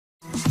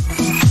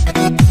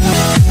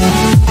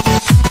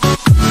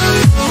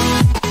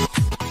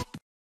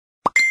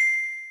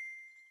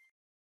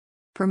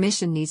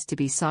Permission needs to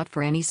be sought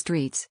for any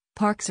streets,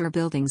 parks or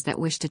buildings that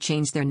wish to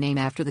change their name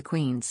after the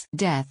Queen's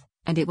death,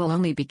 and it will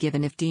only be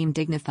given if deemed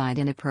dignified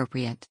and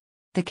appropriate.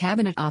 The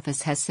Cabinet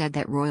Office has said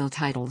that royal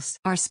titles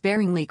are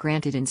sparingly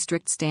granted and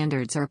strict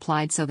standards are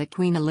applied so that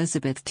Queen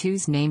Elizabeth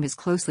II's name is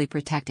closely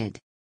protected.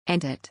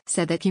 And it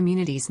said that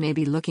communities may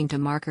be looking to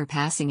mark her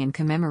passing and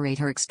commemorate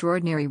her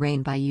extraordinary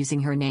reign by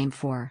using her name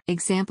for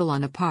example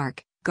on a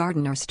park,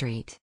 garden or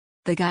street.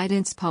 The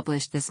guidance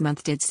published this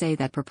month did say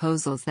that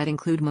proposals that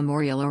include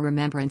memorial or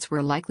remembrance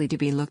were likely to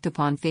be looked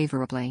upon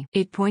favorably.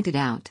 It pointed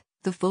out,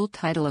 the full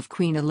title of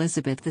Queen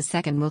Elizabeth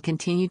II will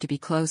continue to be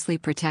closely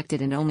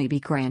protected and only be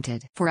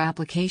granted for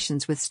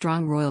applications with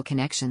strong royal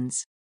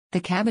connections.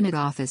 The Cabinet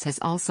Office has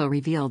also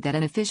revealed that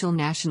an official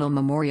national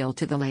memorial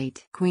to the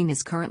late Queen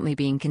is currently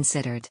being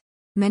considered.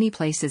 Many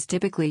places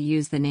typically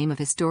use the name of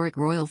historic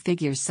royal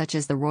figures such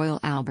as the Royal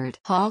Albert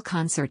Hall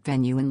concert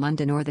venue in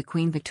London or the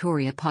Queen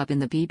Victoria pub in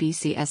the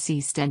BBC's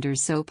EastEnders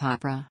soap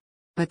opera.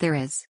 But there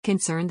is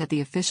concern that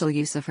the official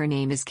use of her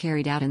name is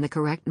carried out in the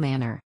correct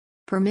manner.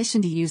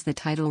 Permission to use the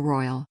title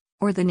royal,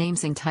 or the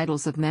names and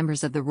titles of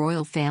members of the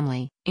royal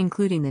family,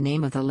 including the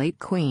name of the late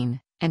Queen,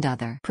 and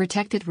other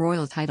protected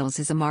royal titles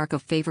is a mark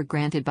of favor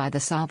granted by the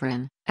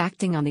sovereign,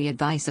 acting on the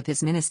advice of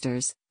his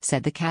ministers,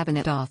 said the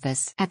Cabinet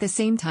Office. At the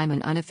same time,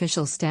 an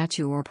unofficial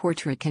statue or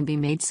portrait can be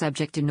made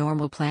subject to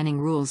normal planning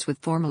rules with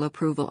formal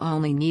approval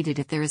only needed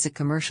if there is a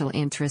commercial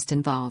interest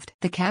involved.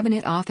 The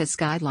Cabinet Office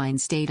guidelines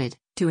stated,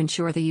 to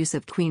ensure the use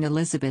of Queen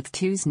Elizabeth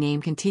II's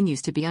name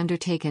continues to be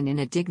undertaken in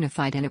a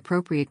dignified and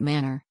appropriate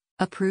manner,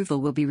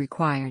 approval will be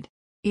required.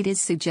 It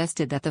is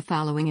suggested that the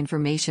following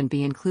information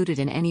be included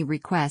in any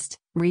request: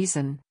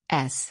 reason,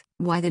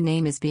 why the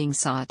name is being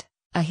sought,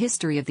 a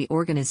history of the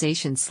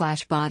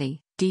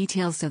organization/body,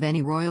 details of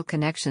any royal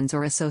connections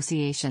or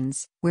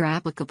associations, where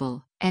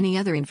applicable, any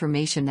other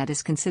information that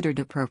is considered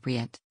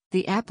appropriate.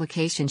 The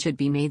application should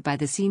be made by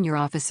the senior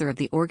officer of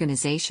the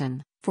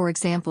organization, for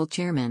example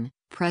chairman,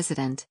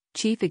 president,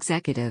 chief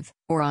executive,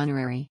 or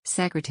honorary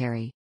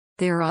secretary.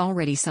 There are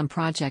already some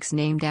projects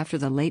named after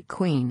the late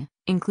Queen,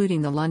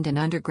 including the London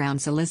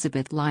Underground's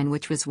Elizabeth Line,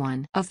 which was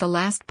one of the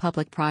last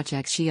public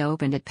projects she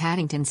opened at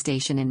Paddington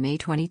Station in May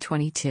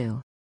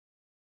 2022.